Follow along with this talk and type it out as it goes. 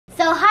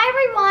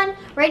on.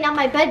 Right now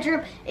my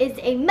bedroom is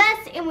a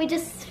mess, and we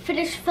just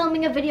finished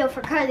filming a video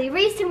for Carly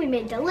Reese, and we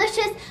made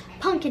delicious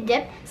pumpkin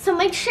dip. So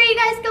make sure you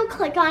guys go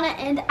click on it,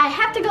 and I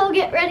have to go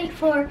get ready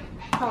for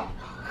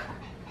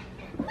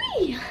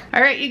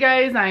All right, you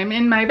guys, I'm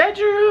in my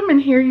bedroom,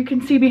 and here you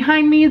can see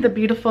behind me the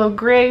beautiful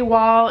gray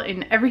wall,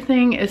 and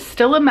everything is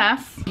still a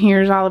mess.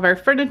 Here's all of our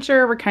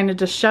furniture. We're kind of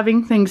just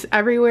shoving things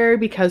everywhere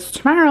because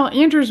tomorrow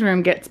Andrew's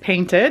room gets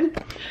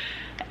painted.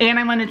 And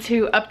I wanted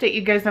to update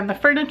you guys on the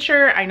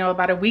furniture. I know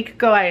about a week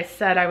ago I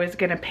said I was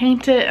gonna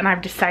paint it, and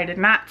I've decided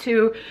not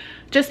to,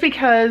 just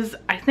because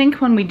I think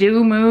when we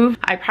do move,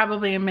 I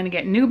probably am gonna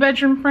get new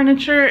bedroom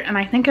furniture, and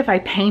I think if I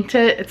paint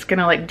it, it's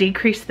gonna like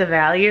decrease the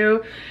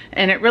value,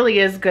 and it really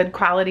is good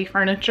quality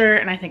furniture,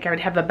 and I think I would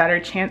have a better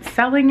chance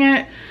selling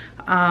it,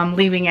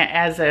 leaving it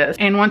as is.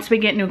 And once we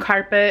get new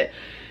carpet,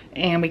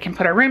 and we can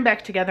put our room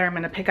back together, I'm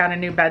gonna pick out a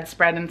new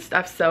bedspread and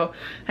stuff, so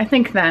I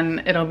think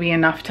then it'll be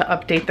enough to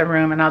update the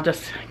room, and I'll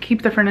just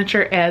keep the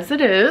furniture as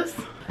it is.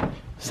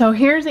 So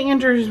here's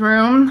Andrew's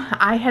room.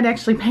 I had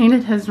actually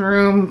painted his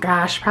room,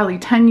 gosh, probably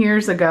 10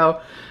 years ago.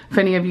 If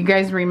any of you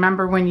guys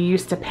remember when you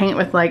used to paint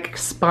with like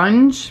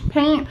sponge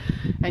paint,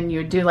 and you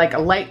would do like a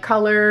light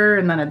color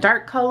and then a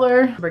dark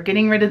color. We're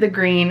getting rid of the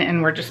green,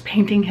 and we're just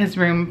painting his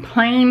room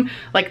plain,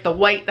 like the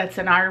white that's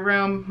in our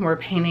room, we're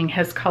painting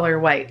his color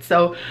white.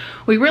 So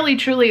we really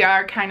truly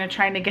are kind of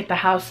trying to get the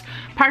house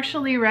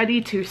partially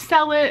ready to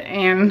sell it,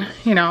 and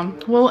you know,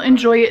 we'll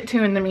enjoy it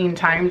too in the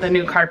meantime, the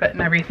new carpet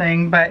and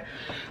everything. But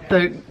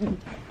the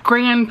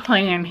grand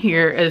plan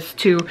here is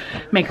to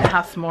make the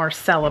house more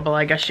sellable,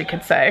 I guess you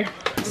could say.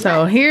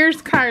 So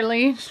here's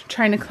Carly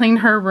trying to clean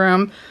her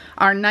room.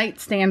 Our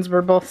nightstands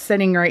were both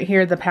sitting right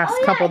here the past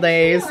couple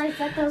days.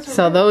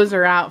 So those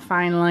are out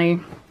finally.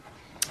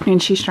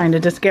 And she's trying to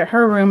just get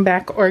her room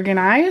back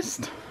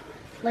organized.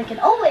 Like it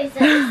always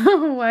is.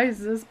 Why is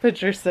this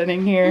picture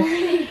sitting here?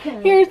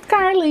 Here's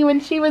Carly when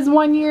she was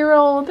 1 year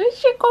old. Isn't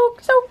she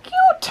so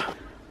cute?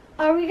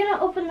 Are we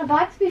gonna open the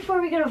box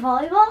before we go to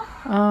volleyball?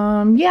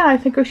 Yeah, I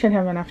think we should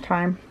have enough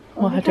time.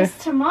 Well, because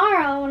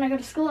tomorrow when I go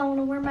to school, I want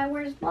to wear my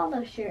Where's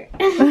Waldo shirt.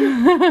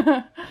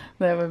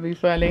 That would be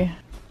funny.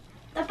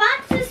 The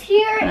box is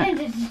here, and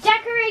it's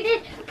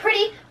decorated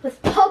pretty with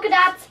polka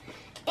dots,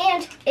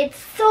 and it's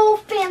so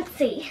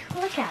fancy.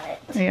 Look at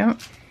it. Yep.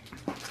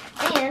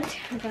 And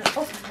I'm gonna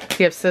open it. Do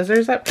you have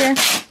scissors up here?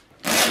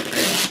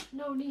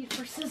 No need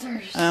for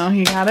scissors. Oh,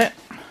 you got it?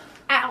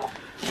 Ow.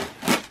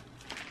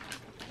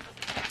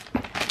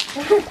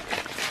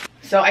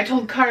 So I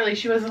told Carly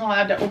she wasn't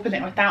allowed to open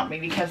it without me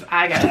because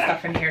I got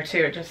stuff in here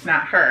too, just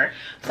not her.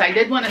 So I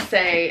did want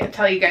to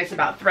tell you guys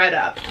about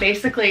ThredUp.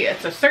 Basically,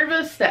 it's a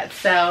service that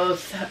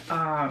sells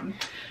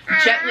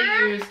gently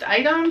used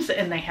items,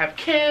 and they have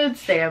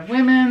kids, they have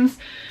women's,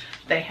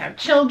 they have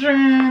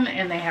children,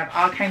 and they have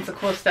all kinds of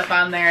cool stuff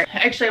on there.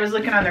 Actually, I was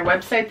looking on their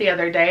website the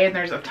other day, and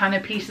there's a ton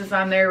of pieces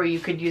on there where you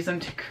could use them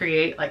to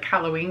create like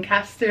Halloween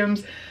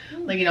costumes.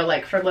 Like, you know,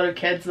 like for little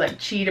kids, like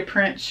cheetah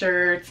print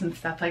shirts and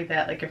stuff like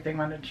that. Like if they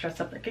wanted to dress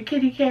up like a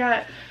kitty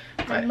cat.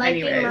 But might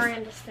anyways, be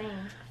Miranda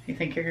Sings. You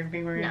think you're gonna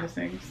be Miranda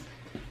Sings?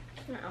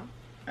 No.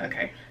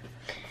 Okay.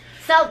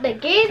 So they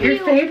gave you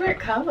your favorite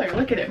color.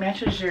 Look at it,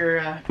 matches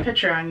your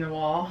picture on the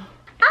wall.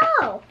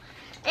 Oh.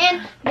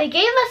 And they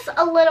gave us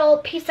a little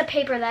piece of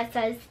paper that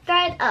says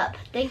ThredUp.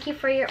 Thank you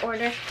for your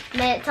order.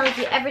 And then it tells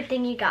you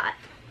everything you got.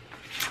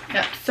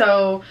 Yep,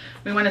 so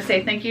we want to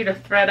say thank you to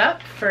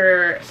ThredUp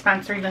for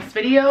sponsoring this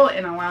video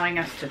and allowing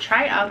us to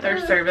try out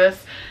their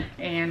service.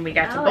 And we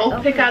got to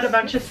both pick out a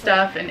bunch of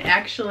stuff, and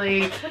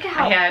actually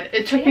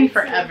it took me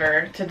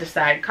forever to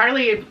decide.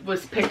 Carly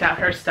picked out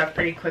her stuff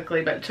pretty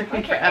quickly, but it took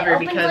me forever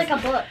because like a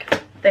book.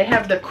 They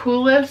have the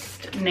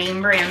coolest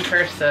name brand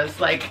purses.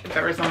 Like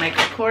there was a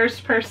Michael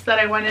Kors purse that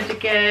I wanted to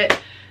get.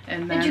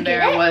 And then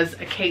there was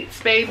a Kate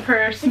Spade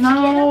purse.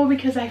 No,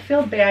 because I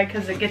feel bad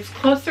because it gets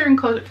closer and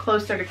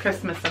closer to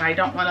Christmas, and I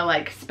don't want to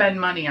like spend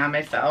money on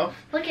myself.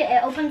 Look,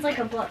 it opens like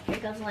a book.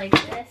 It goes like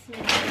this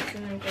and this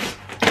and then this.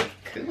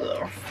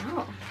 Cool.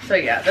 Oh. So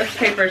yeah, this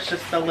paper is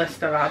just the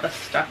list of all the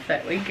stuff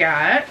that we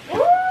got. Ooh,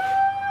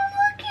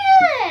 look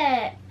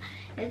at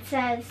it. It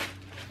says,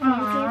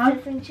 it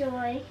says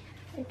enjoy.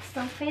 It's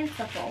so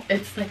fanciful.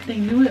 It's like they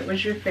knew it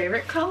was your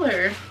favorite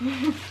color.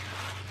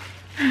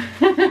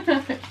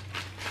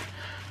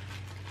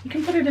 You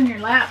can put it in your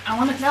lap. I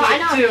want to see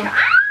it too.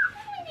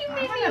 You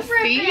made me rip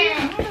it.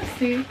 I want to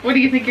see. What do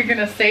you think? You're going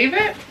to save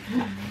it?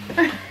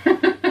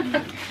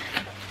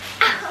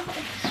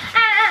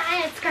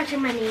 It's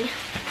scratching my knee.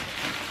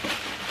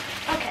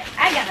 Okay,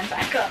 I got it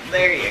back up.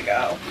 There you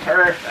go.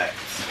 Perfect.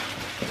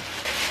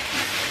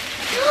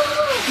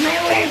 My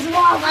Where's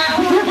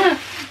Waldo?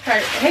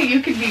 Hey, you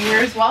could be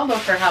Where's Waldo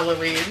for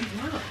Halloween.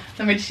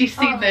 And when she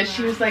seen this,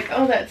 she was like,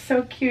 oh, that's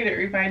so cute. It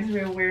reminds me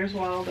of Where's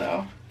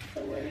Waldo.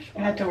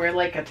 I had to wear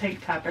like a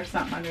tank top or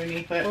something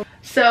underneath it.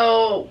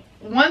 So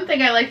one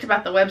thing I liked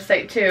about the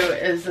website too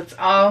is it's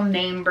all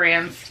name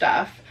brand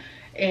stuff.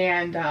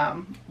 And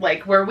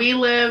like where we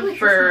live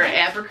for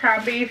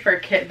Abercrombie, for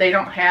kids, they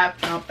don't have,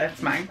 nope,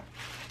 that's mine.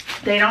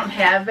 They don't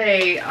have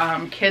a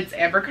kids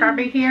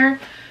Abercrombie here,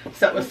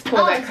 so it was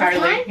cool that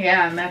Carly.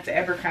 Yeah, and that's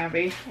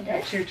Abercrombie.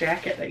 That's your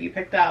jacket that you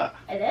picked out.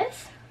 It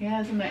is?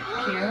 Yeah, isn't that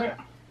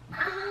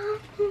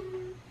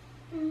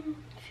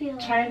cute?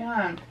 Try it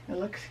on. It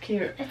looks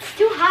cute. It's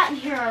too hot in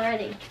here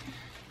already.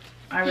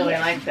 I really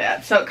like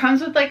that. So it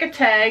comes with like a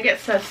tag. It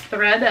says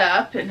thread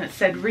up, and it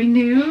said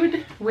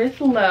renewed with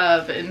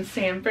love in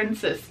San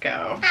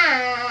Francisco. Isn't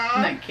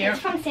that cute? It's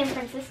from San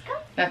Francisco?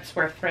 That's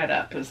where Thread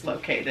Up is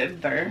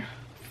located. Their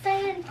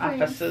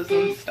offices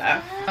and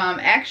stuff.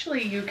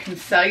 Actually, you can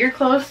sell your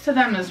clothes to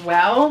them as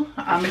well.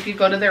 If you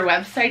go to their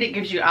website, it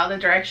gives you all the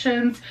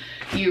directions.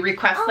 You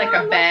request like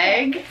a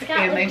bag,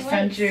 and they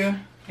send you.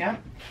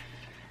 Yep.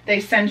 They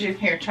send you,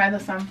 here, try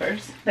this on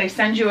first. They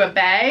send you a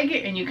bag,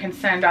 and you can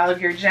send all of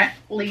your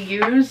gently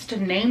used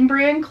name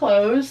brand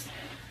clothes,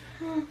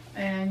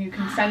 and you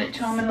can send it to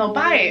them, and they'll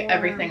buy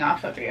everything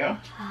off of you.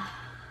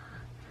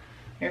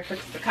 Here,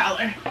 fix the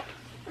collar.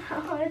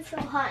 Oh, it's so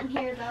hot in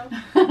here, though.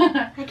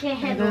 I can't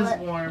handle it.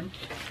 It is warm.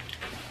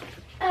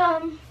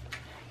 And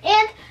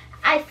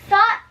I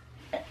thought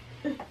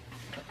it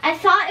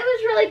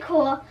was really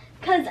cool,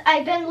 because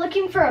I've been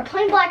looking for a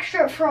plain black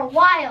shirt for a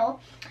while.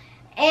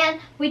 And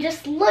we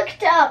just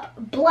looked up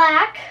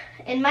black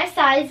in my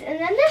size, and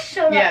then this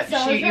showed up.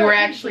 So you were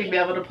actually be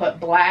able to put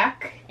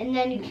black, and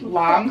then you can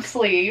long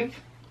sleeve,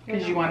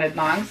 because you wanted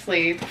long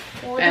sleeve,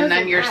 and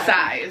then your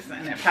size,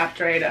 and it popped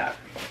right up.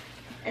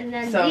 And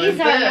then these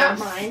are not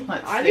mine.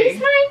 Are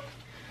these mine?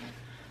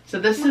 So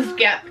this is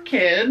Gap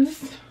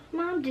Kids.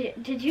 Mom, did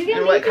you get?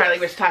 And what Carly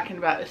was talking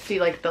about is see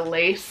like the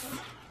lace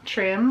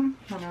trim.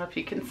 I don't know if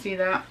you can see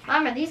that.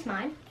 Mom, are these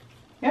mine?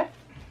 Yep.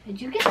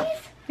 Did you get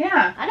these?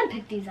 Yeah. I didn't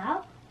pick these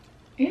out.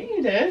 Yeah,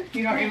 you did.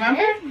 You don't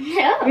remember?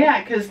 No.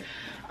 Yeah,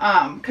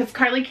 because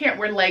Carly can't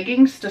wear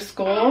leggings to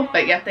school,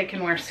 but yet they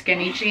can wear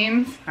skinny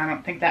jeans. I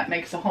don't think that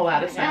makes a whole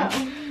lot of sense.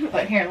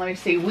 But here, let me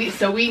see.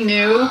 We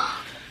knew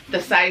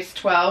the size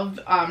 12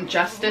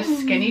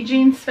 Justice skinny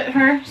jeans fit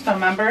her. So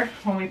remember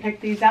when we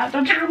picked these out?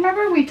 Don't you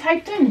remember? We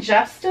typed in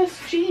Justice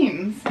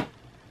jeans.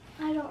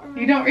 I don't remember.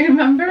 You don't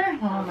remember?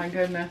 Oh my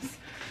goodness.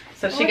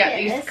 So she got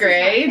these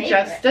gray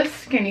Justice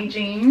skinny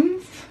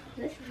jeans.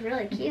 This is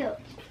really cute.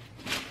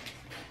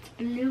 It's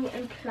blue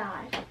and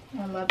plaid.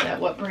 I love that.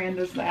 What brand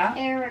is that?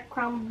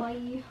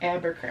 Abercrombie.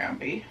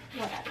 Abercrombie.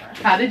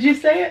 Whatever. How did you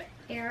say it?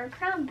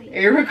 Abercrombie.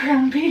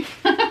 Abercrombie.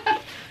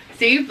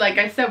 See, like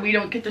I said, we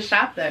don't get to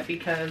shop that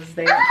because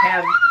they don't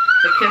have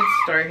the kids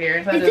store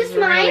here. That is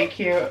really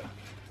cute.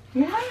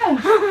 Yeah.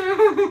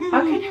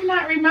 How can you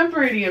not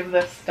remember any of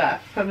this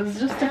stuff? It was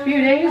just a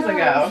few days ago.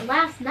 It was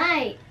last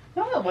night.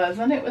 No, it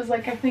wasn't. It was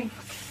like, I think,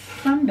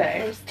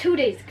 Sunday. It was 2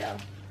 days ago.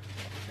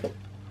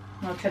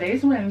 Well,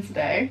 today's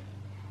Wednesday.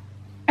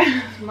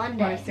 It's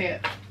Monday. Let me see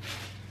it.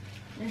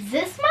 Is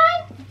this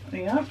mine?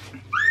 Yep.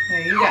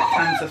 Yeah, you got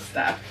tons of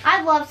stuff.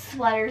 I love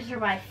sweaters. They're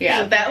my favorite.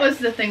 Yeah, that was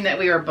the thing that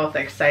we were both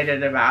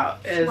excited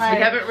about. Is we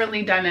haven't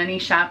really done any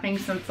shopping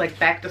since like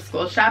back to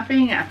school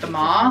shopping at the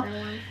mall.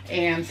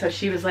 And so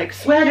she was like,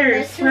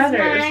 sweaters,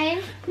 sweaters. Is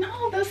mine?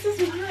 No, this is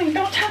mine.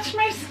 Don't touch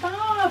my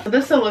stuff.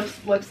 This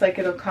looks like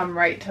it'll come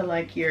right to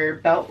like your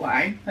belt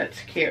line. That's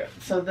cute.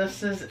 So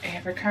this is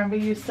Abercrombie,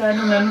 you said.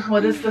 And then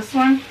what is this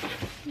one?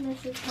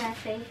 This is my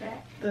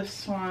favorite.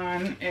 This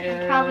one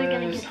is... I'm probably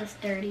going to get this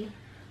dirty.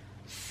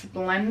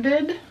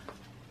 Splendid.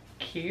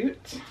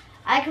 Cute.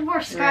 I could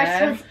wear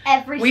scarves with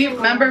every single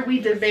Remember, we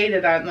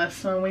debated on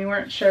this one. We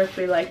weren't sure if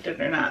we liked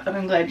it or not, but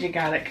I'm glad you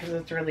got it because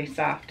it's really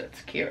soft.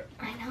 It's cute.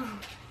 I know.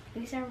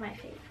 These are my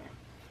favorite.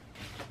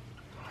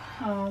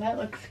 Oh, that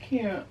looks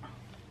cute.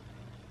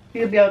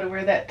 You'll be able to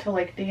wear that to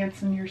like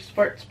dance and your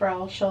sports bra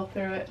will show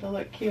through it. It'll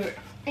look cute.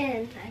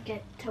 And I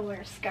get to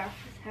wear a scarf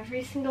with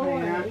every single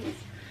one of these.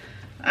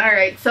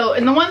 Alright, so,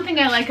 and the one thing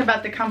I like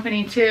about the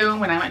company too,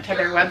 when I went to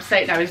their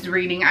website and I was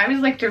reading, I always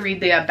like to read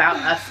the About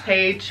Us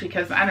page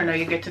because, I don't know,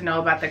 you get to know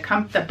about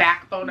the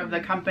backbone of the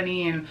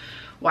company and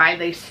why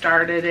they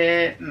started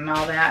it and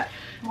all that.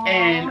 Aww.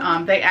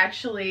 And they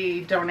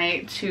actually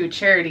donate to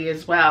charity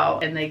as well,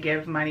 and they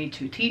give money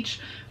to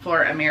Teach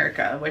for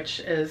America, which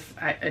is,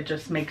 it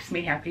just makes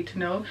me happy to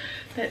know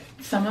that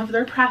some of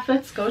their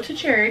profits go to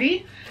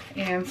charity.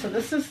 And so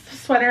this is the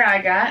sweater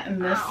I got,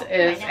 and this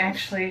is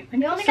actually, I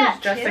think this is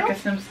Jessica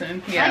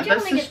Simpson. Yeah,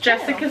 this is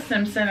Jessica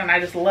Simpson, and I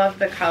just love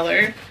the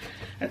color.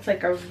 It's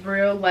like a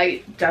real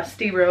light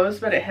dusty rose,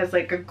 but it has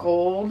like a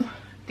gold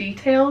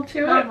detail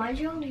to it. Mom, why'd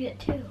you only get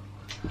 2?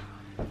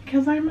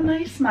 Because I'm a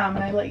nice mom,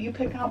 and I let you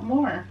pick out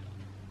more.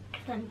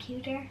 Because I'm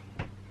cuter?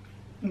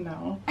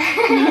 No.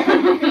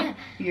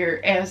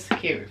 You're as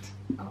cute.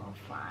 Oh,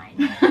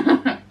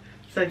 fine.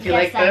 So do you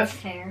like this?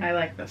 Fair. I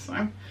like this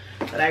one.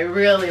 But I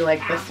really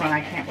like this one.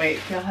 I can't wait.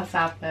 Feel how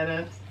soft that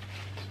is.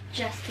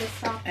 Just as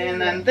soft. And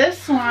then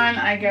this one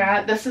I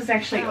got, this is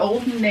actually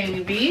Old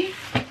Navy.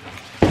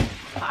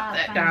 Pop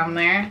that down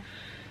there.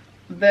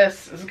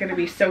 This is going to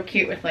be so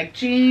cute with like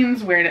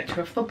jeans, wearing it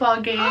to a football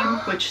game,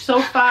 which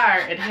so far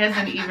it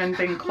hasn't even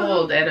been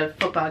cold at a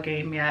football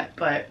game yet,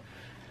 but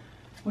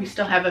we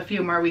still have a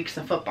few more weeks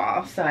of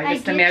football. So I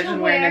just get imagine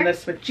to wearing wear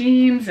this with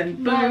jeans and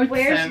boots. My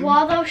Where's and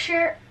Waldo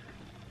shirt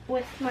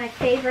with my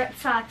favorite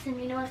socks. And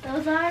you know what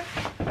those are?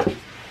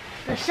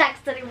 The socks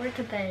that I wear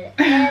to bed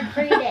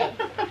every day.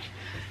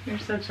 You're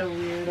such a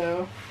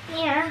weirdo.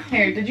 Yeah.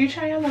 Here, did you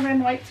try on the red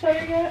and white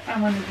sweater yet? I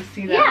wanted to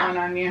see that one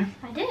on you.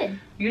 I did.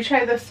 You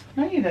tried this.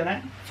 No, you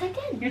didn't. Yes, I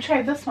did. You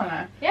tried this one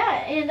on.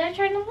 Yeah, and I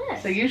tried on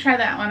this. So you try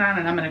that one on,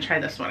 and I'm going to try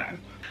this one on.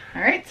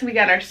 All right, so we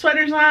got our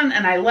sweaters on,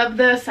 and I love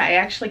this. I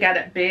actually got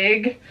it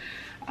big.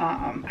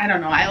 I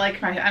don't know. I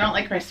don't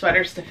like my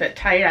sweaters to fit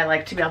tight. I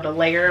like to be able to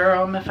layer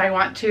them if I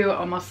want to.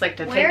 Almost like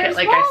to take it,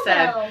 like I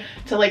said,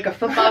 to like a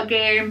football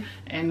game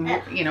and,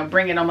 you know,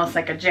 bring it almost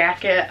like a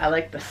jacket. I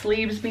like the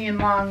sleeves being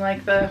long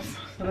like this.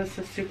 So this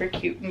is super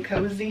cute and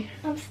cozy.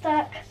 I'm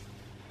stuck.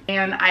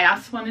 And I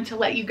also wanted to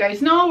let you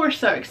guys know we're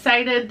so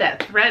excited that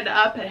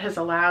ThredUp has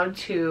allowed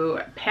to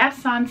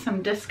pass on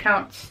some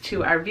discounts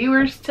to our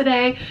viewers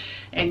today.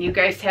 And you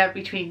guys have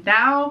between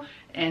now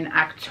and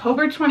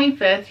October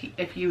 25th,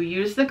 if you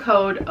use the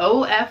code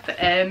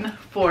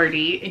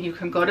OFN40, and you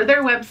can go to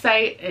their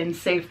website and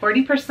save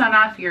 40%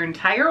 off your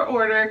entire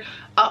order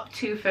up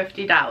to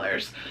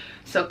 $50.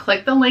 So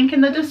click the link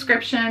in the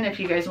description if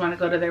you guys want to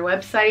go to their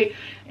website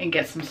and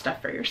get some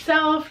stuff for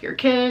yourself, your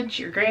kids,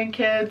 your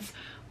grandkids,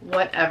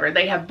 whatever.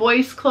 They have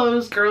boys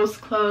clothes, girls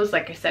clothes,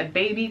 like I said,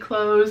 baby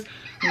clothes,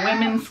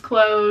 women's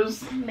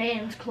clothes,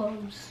 man's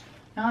clothes.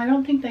 No, I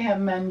don't think they have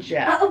men's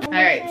yet. Oh, all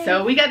right,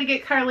 so we got to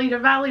get Carly to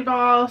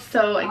volleyball.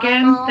 So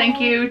again, thank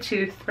you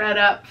to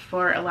ThredUp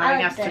for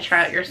allowing us to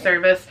try out your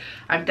service.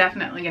 I'm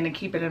definitely going to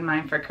keep it in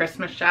mind for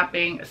Christmas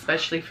shopping,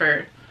 especially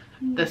for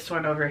this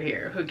one over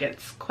here, who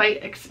gets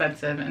quite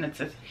expensive, and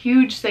it's a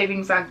huge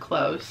savings on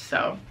clothes.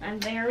 So I'm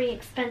very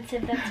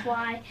expensive, that's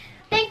why.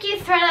 Thank you,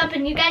 ThredUp,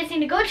 and you guys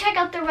need to go check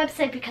out their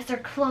website because their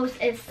clothes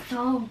is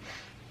so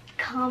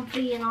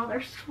comfy and all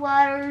their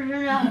sweaters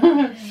and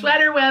everything.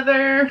 Sweater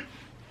weather.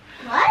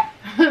 What?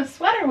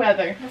 Sweater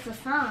weather. That's a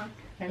song.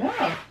 I know.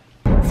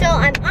 So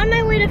I'm on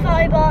my way to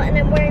volleyball and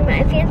I'm wearing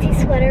my fancy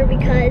sweater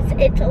because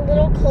it's a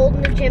little cold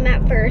in the gym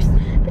at first,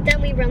 but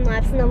then we run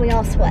laps and then we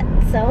all sweat.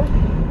 So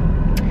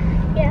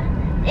yeah.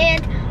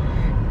 And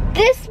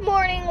this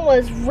morning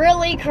was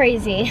really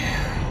crazy.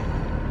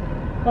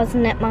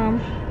 Wasn't it,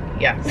 Mom?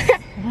 Yes.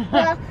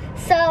 Well,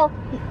 so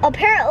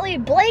apparently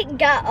Blake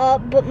got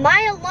up, but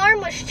my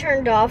alarm was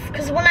turned off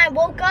because when I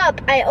woke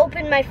up, I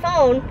opened my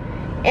phone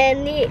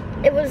and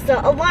it was the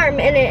alarm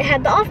and it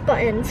had the off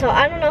button. So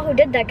I don't know who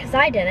did that because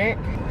I didn't.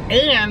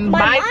 And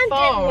my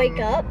mom didn't wake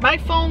up. My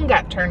phone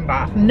got turned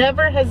off.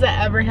 Never has that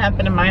ever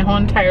happened in my whole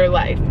entire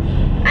life.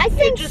 I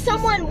think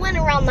someone went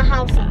around the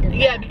house and did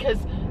yeah, that. Because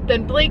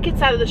then Blake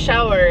gets out of the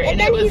shower and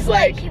then it was he's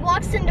like, he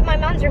walks into my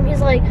mom's room,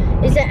 he's like,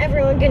 is that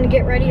everyone gonna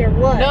get ready or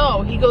what?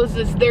 No, he goes,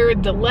 is there a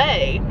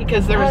delay?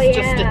 Because there was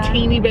just a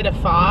teeny bit of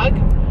fog.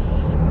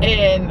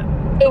 And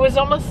it was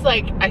almost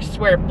like, I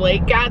swear,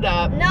 Blake got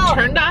up,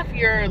 turned off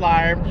your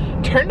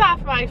alarm, turned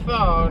off my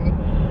phone,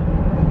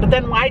 but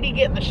then why'd he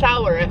get in the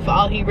shower if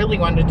all he really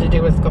wanted to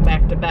do was go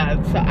back to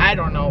bed? So I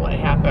don't know what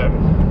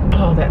happened.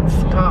 Oh, that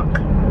skunk.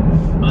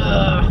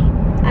 Ugh.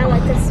 I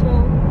like the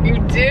smell. You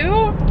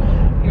do?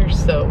 You're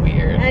so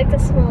weird. I like the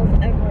smell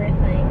of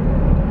everything.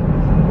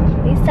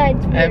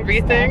 Besides weird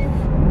everything?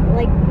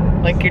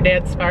 Stuff. Like your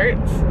dad's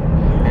farts?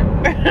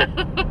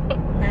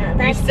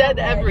 No. You said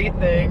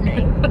everything.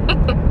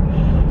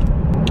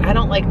 I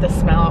don't like the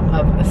smell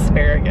of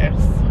asparagus.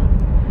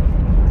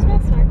 It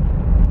smells fun.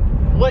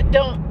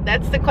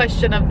 That's the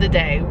question of the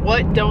day.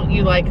 What don't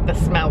you like the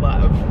smell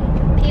of?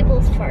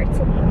 People's farts.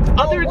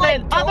 Other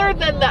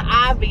than the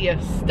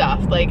obvious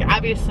stuff. Like,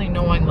 obviously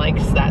no one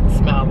likes that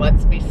smell.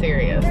 Let's be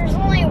serious. There's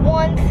only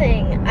one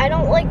thing. I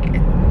don't like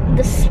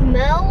the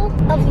smell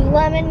of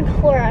lemon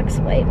Clorox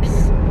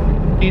wipes.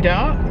 You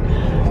don't?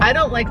 I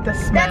don't like the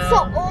smell. That's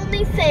the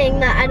only thing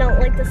that I don't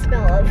like the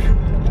smell of.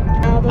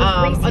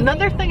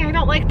 Another thing I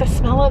don't like the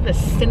smell of is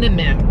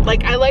cinnamon.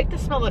 Like, I like the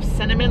smell of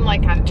cinnamon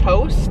like on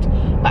toast,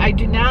 but I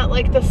do not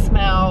like the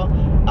smell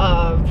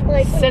of cinnamon.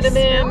 When you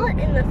smell it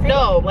in the thing?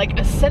 No, like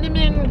a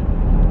cinnamon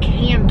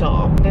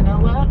candle.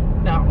 Vanilla?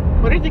 No.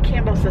 What are the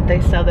candles that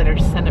they sell that are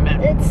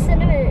cinnamon? It's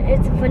cinnamon.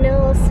 It's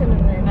vanilla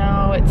cinnamon.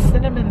 No, it's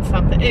cinnamon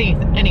something.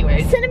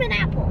 Anyways. Cinnamon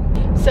apple.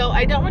 So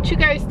I don't want you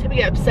guys to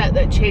be upset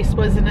that Chase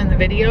wasn't in the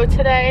video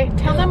today.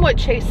 Tell them what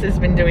Chase has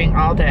been doing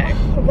all day.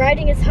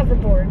 Riding his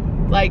hoverboard.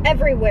 Like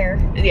everywhere.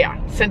 Yeah,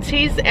 since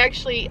he's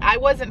actually, I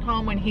wasn't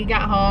home when he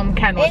got home.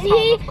 Ken was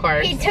home, of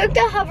course. He took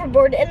the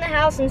hoverboard in the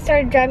house and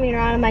started driving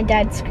around, and my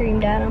dad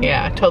screamed at him.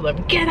 Yeah, I told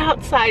him, get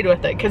outside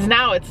with it, because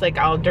now it's like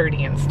all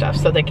dirty and stuff,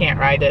 so they can't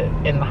ride it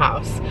in the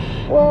house.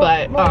 Well,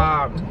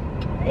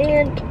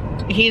 and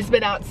he's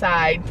been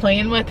outside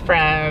playing with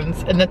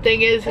friends, and the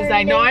thing is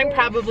I know I'm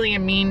probably a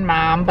mean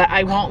mom, but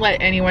I won't let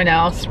anyone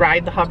else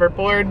ride the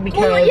hoverboard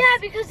because... Well, yeah,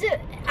 because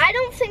I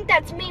don't think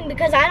that's mean,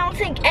 because I don't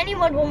think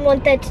anyone would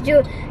want that to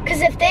do,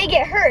 because if they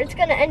get hurt, it's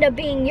going to end up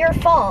being your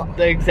fault.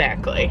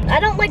 Exactly. I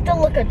don't like the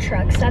look of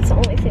trucks. That's the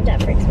only thing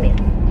that freaks me out.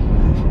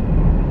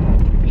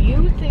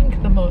 You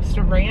think the most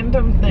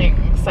random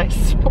things, I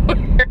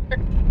swear.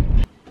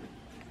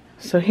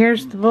 So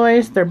here's the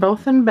boys. They're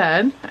both in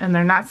bed, and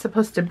they're not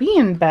supposed to be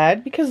in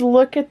bed because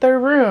look at their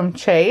room,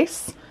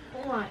 Chase.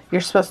 What? You're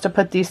supposed to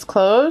put these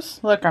clothes.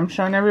 Look, I'm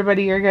showing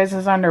everybody your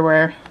guys'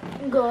 underwear.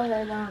 Go ahead,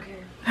 I don't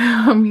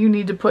care. You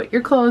need to put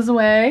your clothes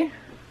away.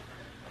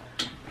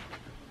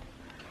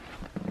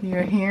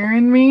 You're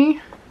hearing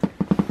me?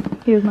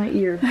 Here's my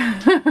ear.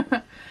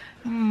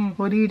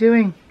 What are you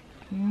doing?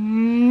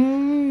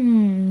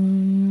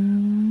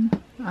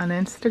 On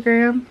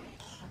Instagram?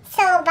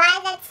 So bye,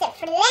 that's it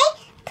for today.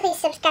 Please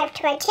subscribe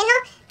to our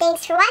channel.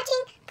 Thanks for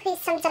watching. Please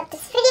thumbs up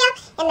this video.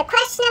 And the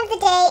question of the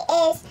day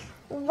is,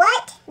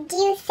 what do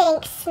you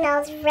think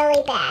smells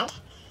really bad?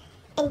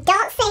 And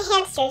don't say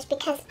hamsters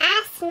because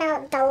I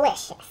smell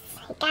delicious.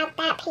 Got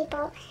that,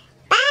 people?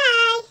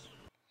 Bye!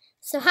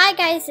 So hi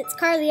guys, it's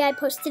Carly. I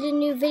posted a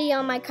new video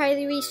on my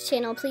Carly Reese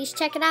channel. Please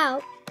check it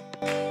out.